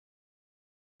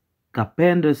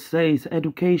Kapenda says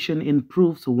education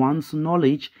improves one's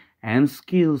knowledge and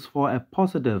skills for a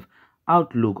positive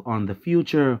outlook on the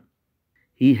future.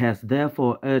 He has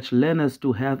therefore urged learners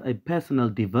to have a personal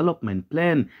development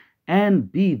plan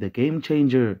and be the game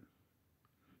changer.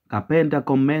 Kapenda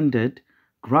commended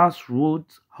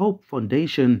Grassroots Hope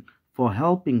Foundation for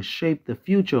helping shape the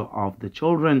future of the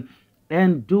children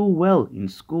and do well in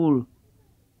school.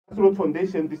 Grassroots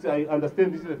Foundation, I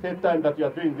understand this is the third time that you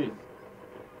are doing this.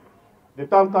 The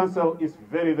town council is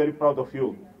very, very proud of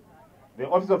you. The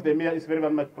office of the mayor is very,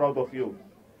 very much proud of you.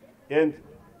 And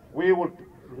we would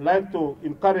like to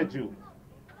encourage you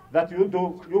that you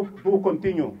do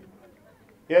continue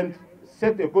and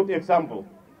set a good example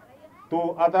to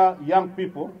other young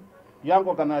people, young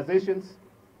organizations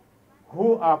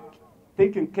who are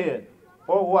taking care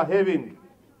or who are having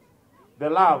the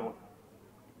love,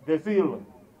 the zeal,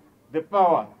 the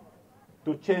power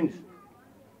to change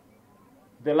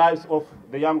the lives of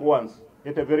the young ones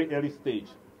at a very early stage.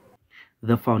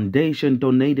 The foundation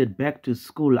donated back to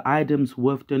school items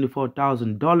worth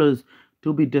 $24,000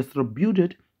 to be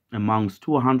distributed amongst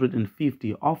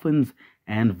 250 orphans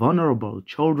and vulnerable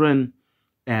children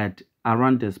at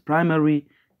Arandis Primary,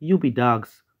 UB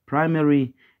Dogs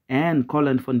Primary, and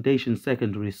Colin Foundation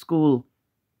Secondary School.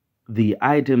 The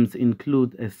items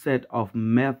include a set of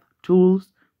math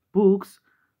tools, books,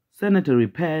 sanitary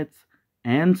pads,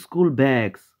 and school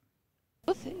bags.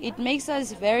 It makes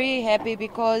us very happy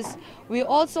because we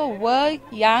also were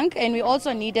young and we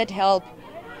also needed help.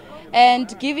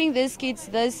 And giving these kids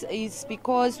this is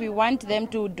because we want them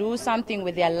to do something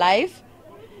with their life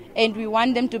and we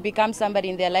want them to become somebody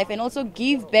in their life and also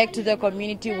give back to the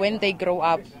community when they grow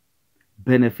up.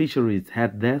 Beneficiaries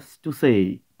had this to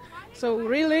say. So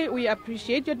really we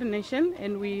appreciate your donation,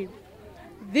 and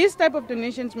this type of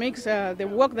donations makes the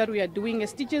work that we are doing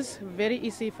as teachers very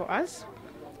easy for us.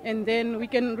 And then we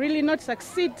can really not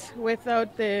succeed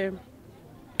without the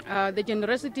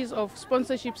generosities of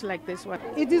sponsorships like this one.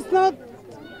 It is not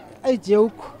a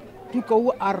joke to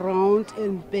go around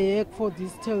and beg for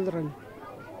these children.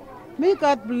 May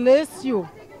God bless you.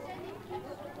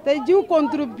 They do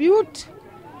contribute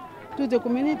to the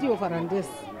community of Arandis,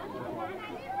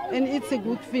 and it's a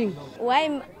good thing.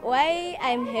 Why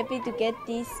I'm happy to get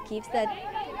these gifts that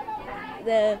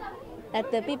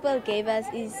the people gave us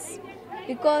is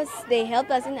because they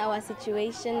helped us in our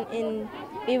situation, and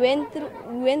we went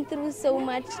through so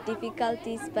much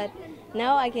difficulties, but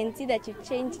now I can see that you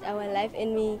changed our life,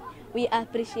 and we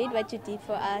appreciate what you did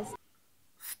for us.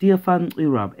 Stefan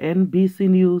Irab, NBC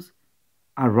News,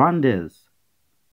 Arandis.